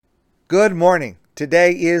Good morning.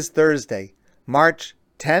 Today is Thursday, March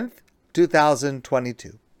 10th,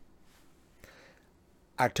 2022.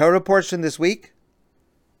 Our Torah portion this week,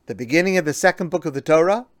 the beginning of the second book of the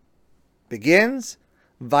Torah, begins,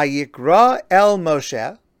 Vayikra el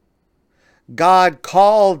Moshe. God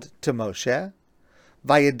called to Moshe,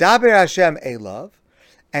 Vayedaber Hashem Elav,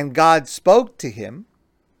 and God spoke to him,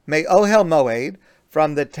 Me'ohel Moed,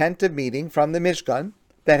 from the tent of meeting, from the Mishkan,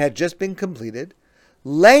 that had just been completed,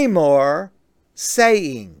 Lamor,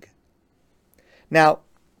 saying. Now,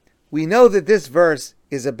 we know that this verse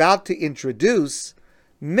is about to introduce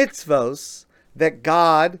mitzvos that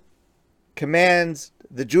God commands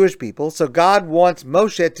the Jewish people. So God wants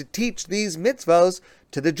Moshe to teach these mitzvos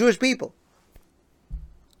to the Jewish people.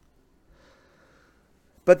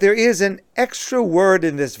 But there is an extra word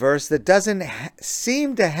in this verse that doesn't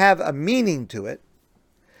seem to have a meaning to it.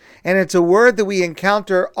 And it's a word that we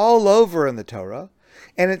encounter all over in the Torah.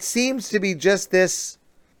 And it seems to be just this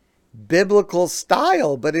biblical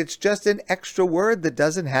style, but it's just an extra word that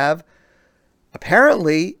doesn't have,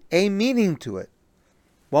 apparently, a meaning to it.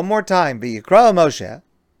 One more time. V'yikra Moshe.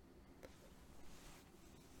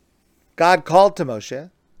 God called to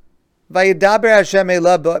Moshe. Vayedaber Hashem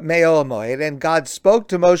elav me'ohel moed. And God spoke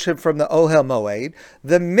to Moshe from the Ohel Moed,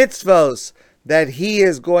 the mitzvos that he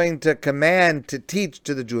is going to command to teach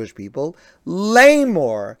to the Jewish people.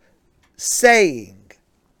 Lamor, saying.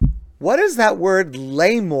 What does that word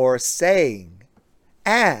lamor, saying,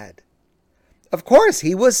 add? Of course,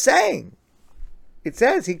 he was saying. It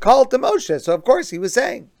says he called to Moshe, so of course he was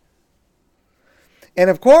saying. And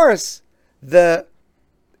of course, it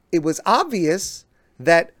was obvious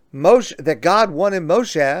that God wanted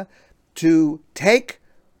Moshe to take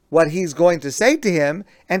what he's going to say to him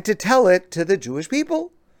and to tell it to the Jewish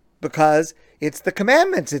people, because it's the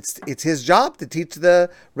commandments. It's his job to teach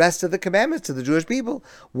the rest of the commandments to the Jewish people.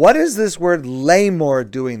 What is this word lamor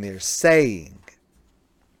doing there, saying?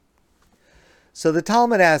 So the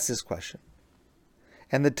Talmud asks this question.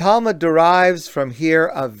 And the Talmud derives from here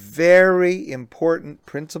a very important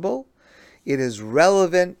principle. It is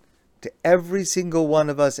relevant to every single one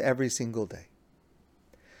of us every single day.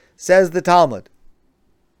 Says the Talmud.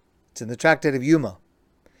 It's in the Tractate of Yuma.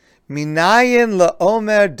 Minayin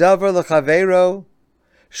la'omer davar l'chavero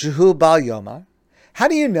shehu bal yomar. How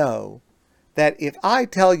do you know that if I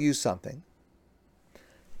tell you something,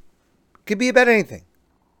 it could be about anything.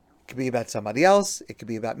 It could be about somebody else. It could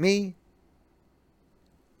be about me.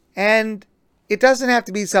 And it doesn't have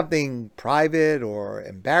to be something private or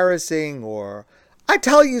embarrassing, or I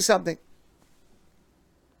tell you something.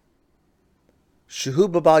 Shehu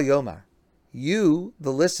b'bal yomar. You,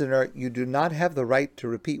 the listener, you do not have the right to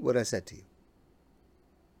repeat what I said to you.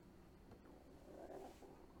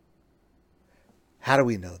 How do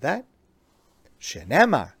we know that?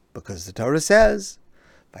 Shenemar, because the Torah says,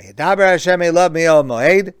 Vayedaber Hashem elav me'ohel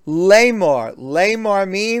moed, lamor. Lamor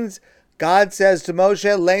means, God says to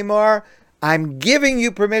Moshe, lamor, I'm giving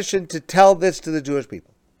you permission to tell this to the Jewish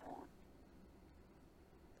people.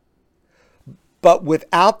 But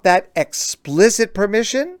without that explicit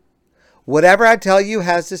permission, whatever I tell you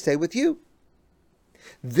has to stay with you.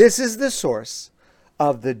 This is the source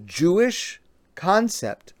of the Jewish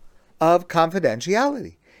concept of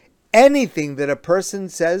confidentiality. Anything that a person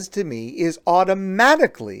says to me is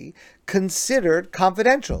automatically considered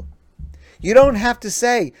confidential. You don't have to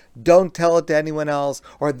say, don't tell it to anyone else,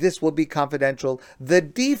 or this will be confidential. The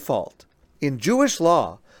default in Jewish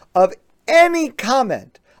law of any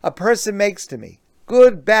comment a person makes to me,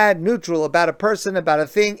 good, bad, neutral, about a person, about a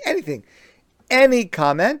thing, anything. Any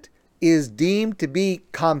comment is deemed to be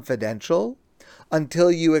confidential until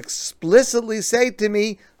you explicitly say to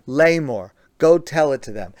me, lamor, go tell it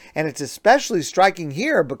to them. And it's especially striking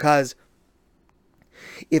here because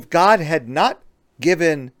if God had not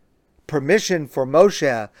given permission for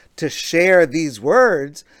Moshe to share these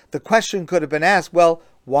words, the question could have been asked, well,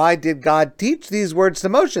 why did God teach these words to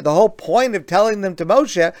Moshe? The whole point of telling them to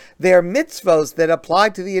Moshe, they are mitzvos that apply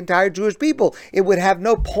to the entire Jewish people. It would have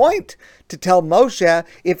no point to tell Moshe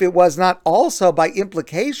if it was not also by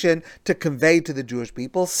implication to convey to the Jewish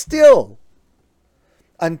people. Still,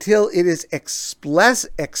 until it is expressly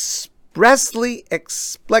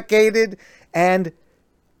explicated and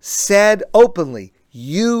said openly,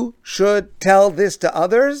 you should tell this to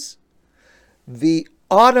others, the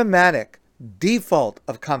automatic default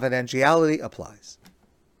of confidentiality applies.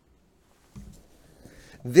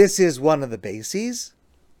 This is one of the bases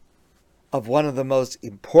of one of the most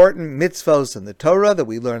important mitzvos in the Torah that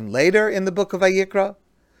we learn later in the book of Vayikra.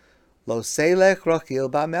 Lo selech rachil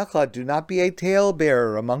ba'amecha, do not be a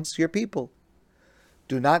talebearer amongst your people.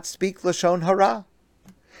 Do not speak lashon hara.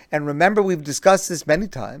 And remember, we've discussed this many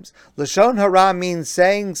times. Lashon hara means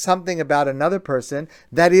saying something about another person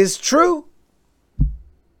that is true.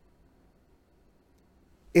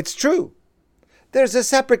 It's true. There's a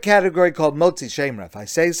separate category called motzi shemra. If I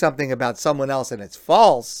say something about someone else and it's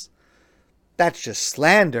false, that's just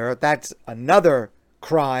slander. That's another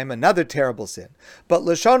crime, another terrible sin. But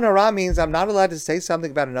Lashon hara means I'm not allowed to say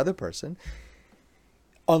something about another person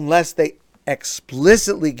unless they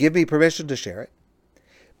explicitly give me permission to share it,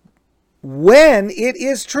 when it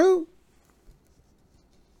is true.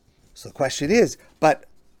 So the question is, but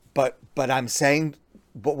what I'm saying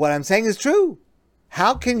is true.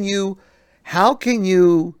 How can you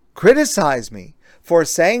criticize me for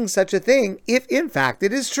saying such a thing if in fact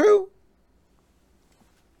it is true?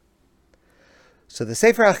 So the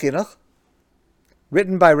Sefer HaChinuch,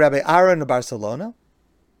 written by Rabbi Aaron of Barcelona,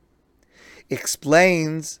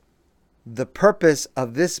 explains the purpose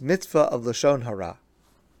of this mitzvah of Lashon hara.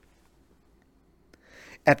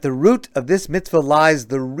 At the root of this mitzvah lies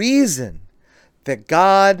the reason that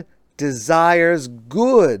God desires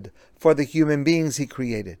good for the human beings He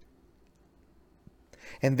created.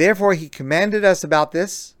 And therefore He commanded us about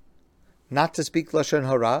this, not to speak Lashon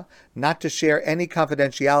hara, not to share any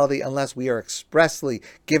confidentiality unless we are expressly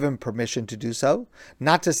given permission to do so,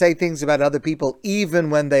 not to say things about other people even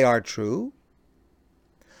when they are true,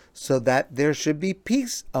 so that there should be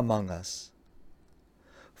peace among us.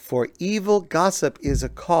 For evil gossip is a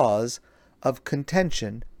cause of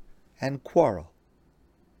contention and quarrel.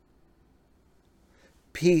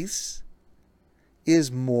 Peace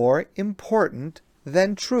is more important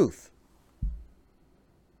than truth.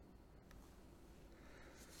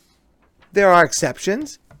 There are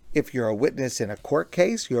exceptions. If you're a witness in a court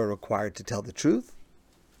case, you're required to tell the truth.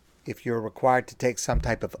 If you're required to take some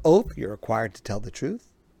type of oath, you're required to tell the truth.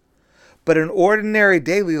 But in ordinary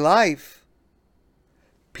daily life,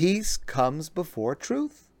 peace comes before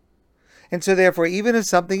truth. And so therefore, even if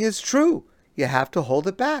something is true, you have to hold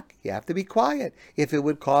it back. You have to be quiet if it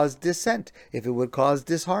would cause dissent, if it would cause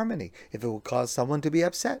disharmony, if it would cause someone to be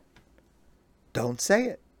upset. Don't say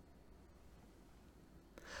it.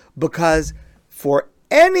 Because for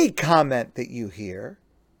any comment that you hear,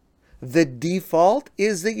 the default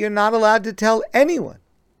is that you're not allowed to tell anyone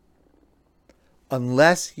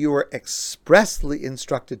unless you are expressly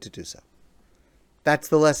instructed to do so. That's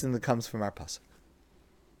the lesson that comes from our pasuk.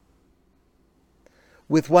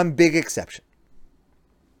 With one big exception.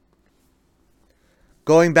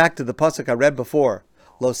 Going back to the pasuk I read before,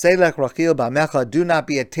 Lo selech rachil b'amecha, do not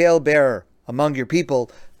be a talebearer among your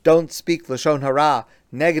people. Don't speak lashon hara,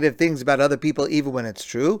 negative things about other people even when it's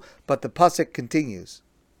true. But the pasuk continues.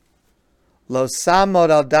 Lo samod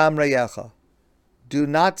al dam reyecha, do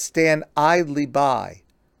not stand idly by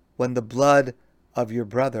when the blood of your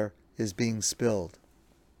brother is being spilled.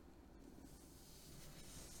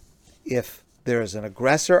 If there is an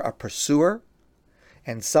aggressor, a pursuer,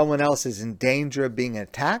 and someone else is in danger of being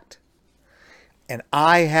attacked, and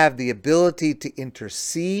I have the ability to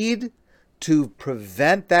intercede to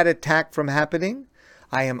prevent that attack from happening,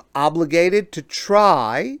 I am obligated to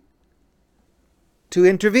try to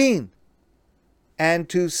intervene and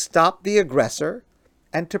to stop the aggressor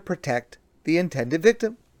and to protect the intended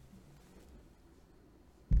victim.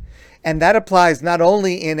 And that applies not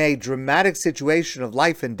only in a dramatic situation of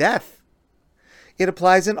life and death, it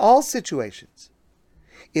applies in all situations.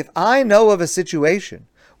 If I know of a situation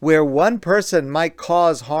where one person might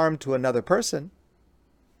cause harm to another person,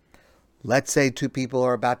 let's say two people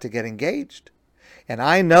are about to get engaged, and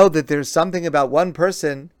I know that there's something about one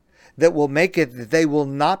person that will make it that they will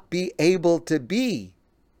not be able to be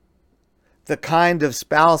the kind of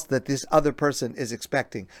spouse that this other person is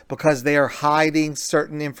expecting because they are hiding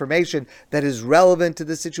certain information that is relevant to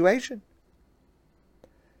the situation.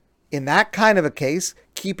 In that kind of a case,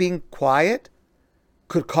 keeping quiet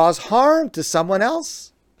could cause harm to someone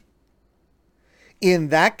else. In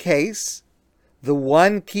that case, the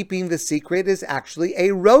one keeping the secret is actually a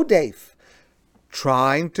rodef,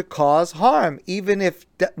 trying to cause harm, even if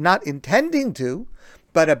not intending to,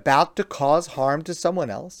 but about to cause harm to someone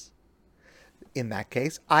else. In that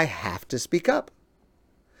case, I have to speak up.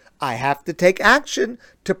 I have to take action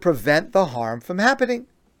to prevent the harm from happening.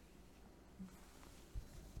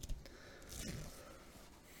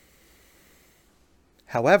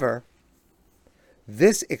 However,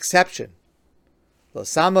 this exception, Lo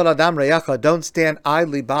samod adam reyacha, don't stand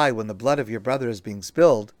idly by when the blood of your brother is being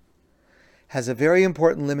spilled, has a very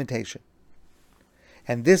important limitation.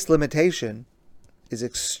 And this limitation is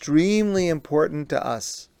extremely important to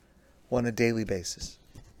us on a daily basis.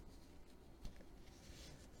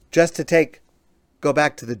 Just to go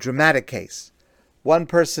back to the dramatic case, one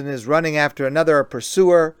person is running after another, a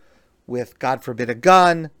pursuer, with, God forbid, a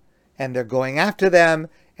gun, and they're going after them,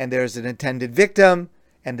 and there's an intended victim,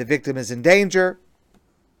 and the victim is in danger.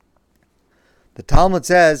 The Talmud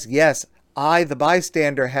says, yes, I, the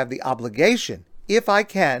bystander, have the obligation, if I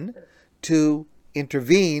can, to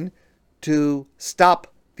intervene to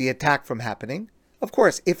stop the attack from happening. Of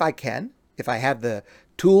course, if I can, if I have the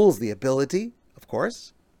tools, the ability, of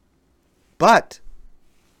course. But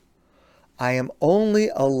I am only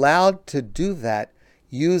allowed to do that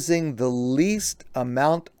using the least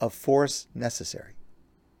amount of force necessary.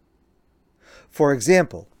 For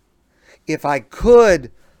example, if I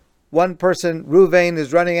could, one person, Ruvain,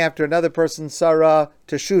 is running after another person, Sarah,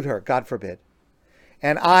 to shoot her, God forbid.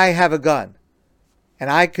 And I have a gun. And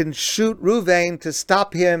I can shoot Ruvain to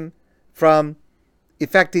stop him from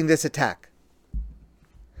effecting this attack.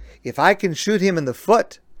 If I can shoot him in the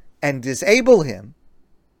foot and disable him,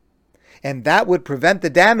 and that would prevent the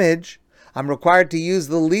damage, I'm required to use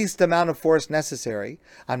the least amount of force necessary.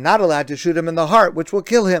 I'm not allowed to shoot him in the heart, which will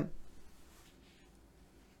kill him.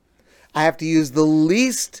 I have to use the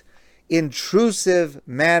least intrusive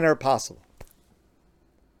manner possible.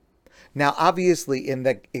 Now, obviously, in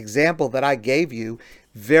the example that I gave you,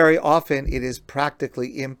 very often it is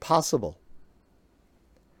practically impossible.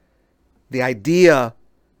 The idea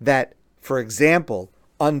that, for example,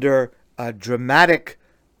 under a dramatic,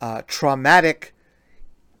 traumatic,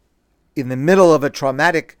 in the middle of a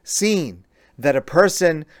traumatic scene, that a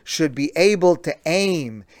person should be able to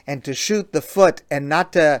aim and to shoot the foot and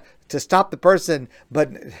not to stop the person,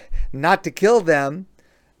 but not to kill them,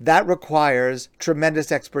 that requires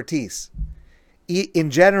tremendous expertise. In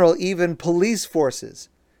general, even police forces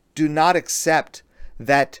do not accept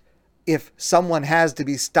that if someone has to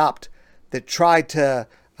be stopped, that try to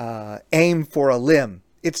aim for a limb.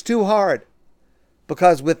 It's too hard,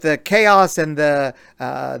 because with the chaos and the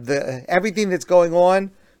everything that's going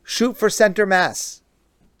on, shoot for center mass.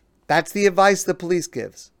 That's the advice the police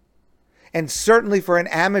gives. And certainly for an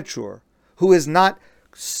amateur who is not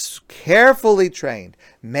carefully trained.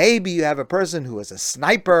 Maybe you have a person who is a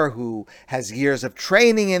sniper, who has years of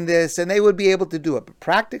training in this, and they would be able to do it. But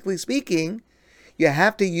practically speaking, you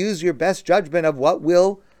have to use your best judgment of what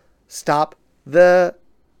will stop the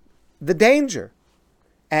danger.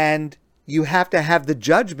 And you have to have the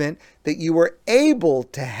judgment that you were able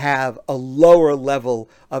to have a lower level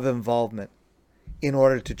of involvement in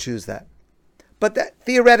order to choose that. But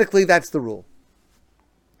theoretically, that's the rule.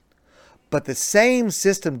 But the same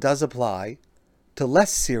system does apply to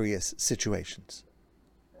less serious situations.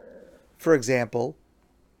 For example,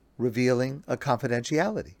 revealing a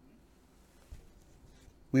confidentiality.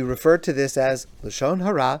 We refer to this as Lashon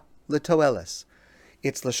Hara L'Toeles.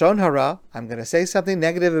 It's Lashon Hara, I'm going to say something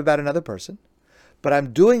negative about another person, but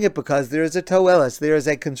I'm doing it because there is a Toeles, there is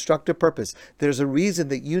a constructive purpose. There's a reason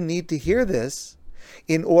that you need to hear this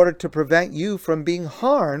in order to prevent you from being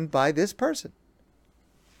harmed by this person.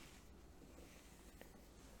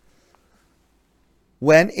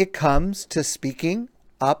 When it comes to speaking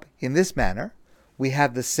up in this manner, we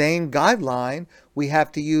have the same guideline. We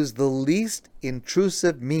have to use the least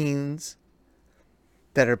intrusive means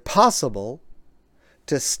that are possible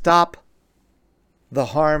to stop the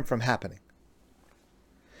harm from happening.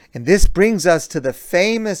 And this brings us to the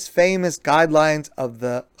famous guidelines of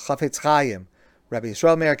the Chafetz Chaim, Rabbi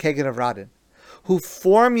Yisrael Meir Kagan of Radin, who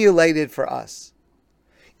formulated for us.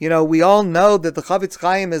 You know, we all know that the Chafetz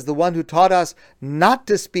Chaim is the one who taught us not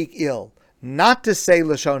to speak ill, not to say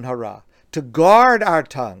Lashon Hara, to guard our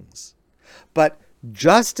tongues. But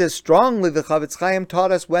just as strongly, the Chafetz Chaim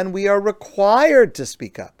taught us when we are required to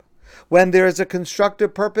speak up, when there is a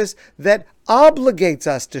constructive purpose that obligates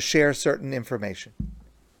us to share certain information.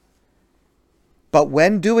 But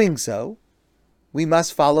when doing so, we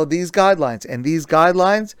must follow these guidelines. And these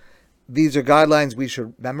are guidelines we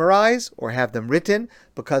should memorize or have them written,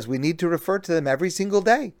 because we need to refer to them every single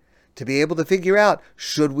day to be able to figure out,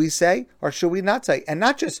 should we say or should we not say? And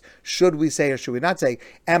not just should we say or should we not say,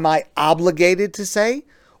 am I obligated to say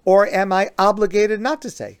or am I obligated not to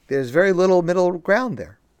say? There's very little middle ground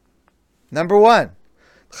there. Number one,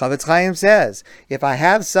 Chafetz Chaim says, if I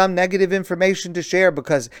have some negative information to share,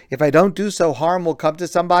 because if I don't do so, harm will come to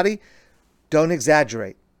somebody, don't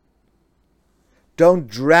exaggerate. Don't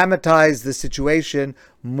dramatize the situation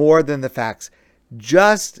more than the facts.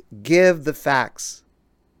 Just give the facts.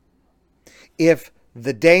 If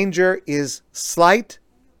the danger is slight,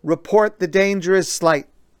 report the danger is slight.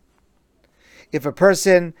 If a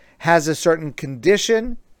person has a certain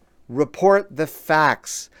condition, report the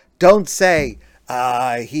facts. Don't say,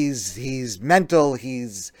 He's mental.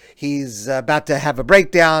 He's about to have a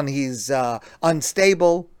breakdown. He's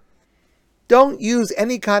unstable. Don't use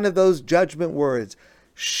any kind of those judgment words.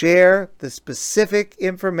 Share the specific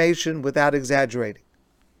information without exaggerating.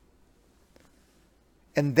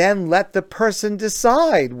 And then let the person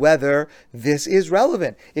decide whether this is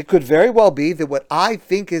relevant. It could very well be that what I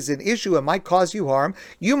think is an issue and might cause you harm,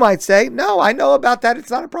 you might say, no, I know about that.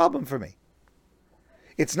 It's not a problem for me.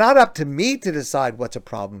 It's not up to me to decide what's a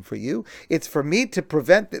problem for you. It's for me to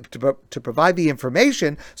provide the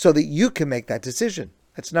information so that you can make that decision.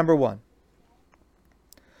 That's number one.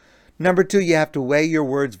 Number two, you have to weigh your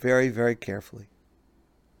words very, very carefully.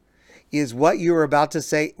 Is what you're about to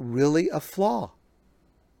say really a flaw?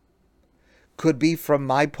 Could be from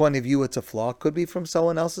my point of view, it's a flaw. Could be from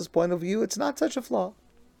someone else's point of view, it's not such a flaw.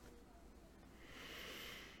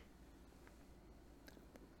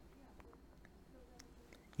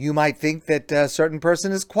 You might think that a certain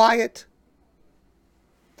person is quiet.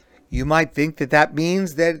 You might think that that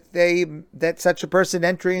means that such a person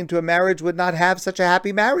entering into a marriage would not have such a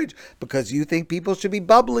happy marriage because you think people should be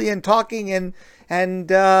bubbly and talking and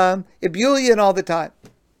ebullient all the time.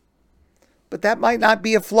 But that might not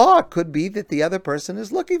be a flaw. It could be that the other person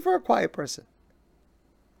is looking for a quiet person.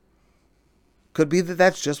 Could be that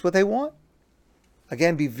that's just what they want.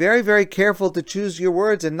 Again, be very, very careful to choose your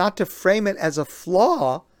words and not to frame it as a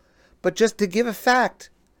flaw, but just to give a fact.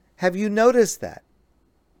 Have you noticed that?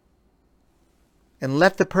 And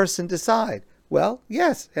let the person decide. Well,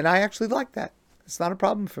 yes, and I actually like that. It's not a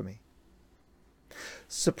problem for me.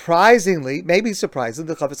 Surprisingly, maybe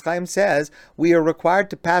surprisingly, the Chafetz Chaim says we are required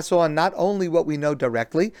to pass on not only what we know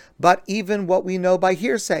directly, but even what we know by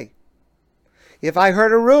hearsay. If I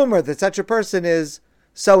heard a rumor that such a person is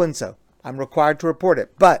so-and-so, I'm required to report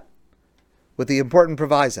it. But with the important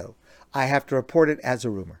proviso, I have to report it as a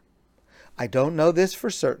rumor. I don't know this for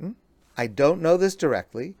certain. I don't know this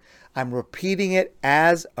directly. I'm repeating it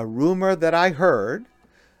as a rumor that I heard.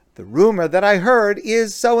 The rumor that I heard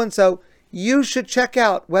is so-and-so. You should check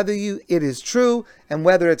out whether it is true and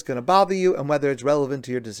whether it's going to bother you and whether it's relevant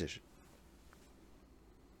to your decision.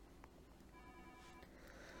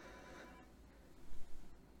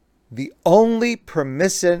 The only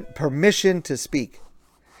permission to speak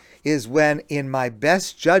is when, in my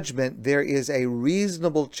best judgment, there is a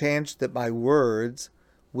reasonable chance that my words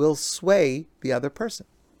will sway the other person.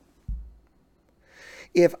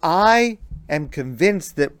 If I am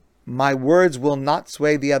convinced that my words will not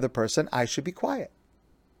sway the other person, I should be quiet.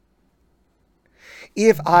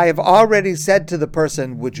 If I have already said to the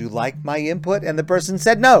person, would you like my input? And the person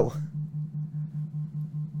said no.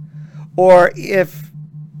 Or if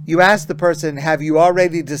you ask the person, have you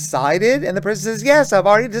already decided? And the person says, yes, I've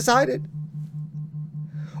already decided.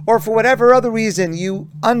 Or for whatever other reason, you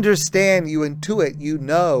understand, you intuit, you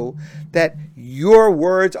know that your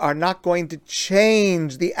words are not going to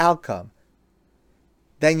change the outcome,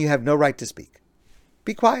 then you have no right to speak.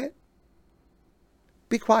 Be quiet.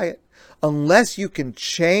 Be quiet. Unless you can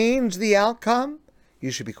change the outcome,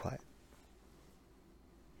 you should be quiet.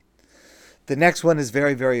 The next one is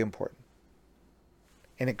very, very important.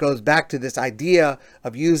 And it goes back to this idea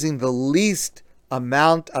of using the least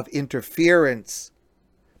amount of interference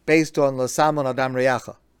based on Lo Samon Adam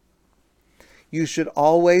Reyacha. You should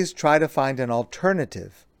always try to find an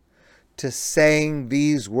alternative to saying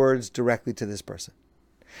these words directly to this person.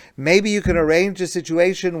 Maybe you can arrange a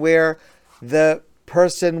situation where the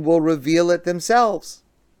person will reveal it themselves.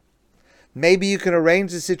 Maybe you can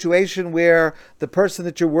arrange a situation where the person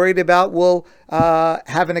that you're worried about will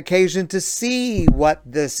have an occasion to see what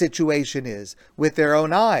the situation is with their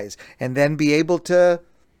own eyes and then be able to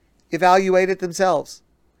evaluate it themselves.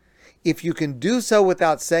 If you can do so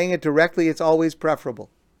without saying it directly, it's always preferable.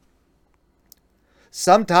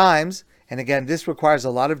 Sometimes, and again, this requires a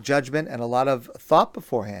lot of judgment and a lot of thought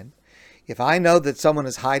beforehand, if I know that someone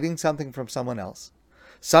is hiding something from someone else,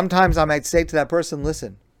 sometimes I might say to that person,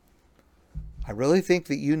 listen, I really think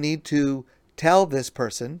that you need to tell this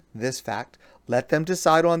person this fact. Let them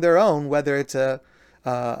decide on their own whether it's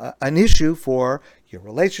an issue for your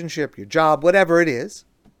relationship, your job, whatever it is.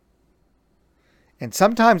 And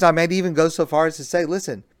sometimes I might even go so far as to say,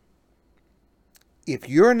 listen, if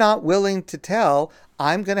you're not willing to tell,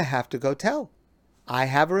 I'm going to have to go tell. I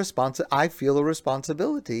feel a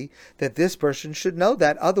responsibility that this person should know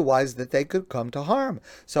that, otherwise that they could come to harm.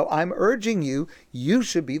 So I'm urging you, you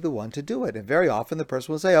should be the one to do it. And very often the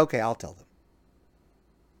person will say, okay, I'll tell them.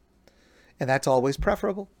 And that's always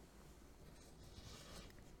preferable.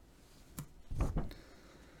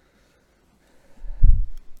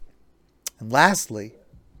 And lastly,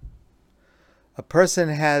 A person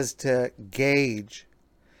has to gauge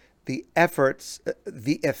the efforts,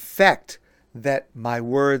 the effect that my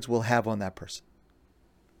words will have on that person.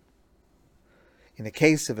 In the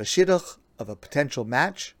case of a shidduch, of a potential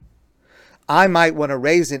match, I might want to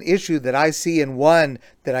raise an issue that I see in one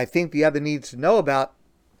that I think the other needs to know about,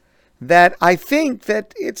 that I think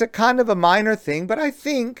that it's a kind of a minor thing, but I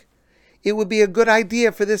think it would be a good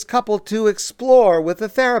idea for this couple to explore with a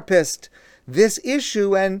therapist this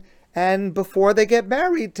issue, and before they get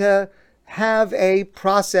married, to have a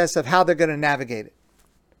process of how they're going to navigate it.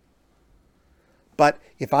 But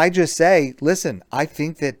if I just say, listen, I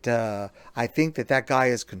think that that guy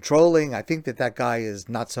is controlling, I think that that guy is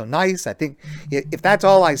not so nice, I think, if that's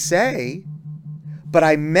all I say, but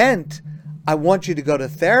I meant I want you to go to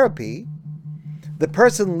therapy, the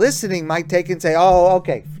person listening might take and say, oh,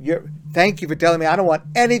 okay, thank you for telling me. I don't want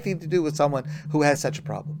anything to do with someone who has such a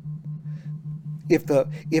problem. If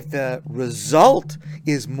the result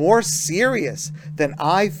is more serious than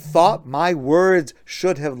I thought my words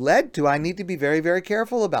should have led to, I need to be very, very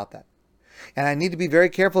careful about that. And I need to be very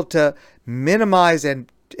careful to minimize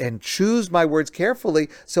and choose my words carefully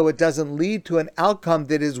so it doesn't lead to an outcome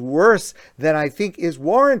that is worse than I think is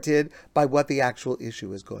warranted by what the actual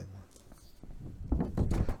issue is going on.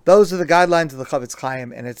 Those are the guidelines of the Chofetz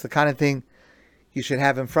Chaim, and it's the kind of thing you should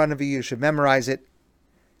have in front of you. You should memorize it,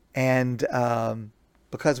 and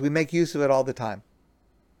because we make use of it all the time.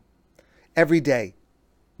 Every day,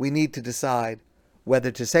 we need to decide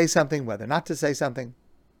whether to say something, whether not to say something.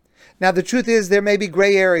 Now, the truth is, there may be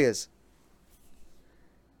gray areas.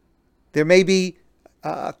 There may be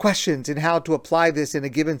questions in how to apply this in a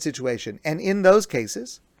given situation. And in those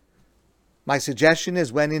cases, my suggestion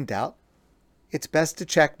is, when in doubt, it's best to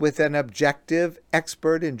check with an objective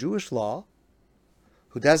expert in Jewish law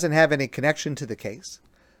who doesn't have any connection to the case,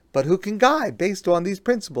 but who can guide based on these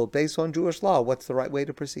principles, based on Jewish law, what's the right way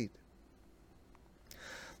to proceed.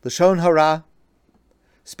 Lashon hara,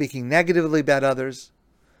 speaking negatively about others,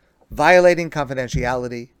 violating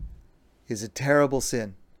confidentiality, is a terrible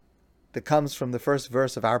sin that comes from the first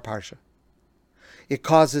verse of our parsha. It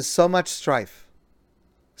causes so much strife,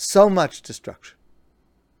 so much destruction.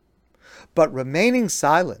 But remaining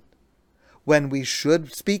silent when we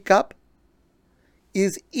should speak up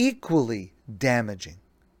is equally damaging.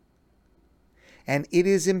 And it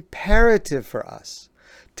is imperative for us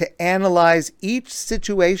to analyze each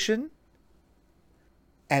situation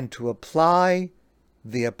and to apply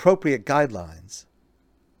the appropriate guidelines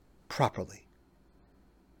properly.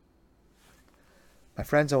 My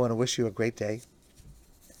friends, I want to wish you a great day,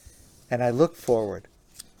 and I look forward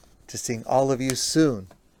to seeing all of you soon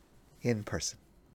in person.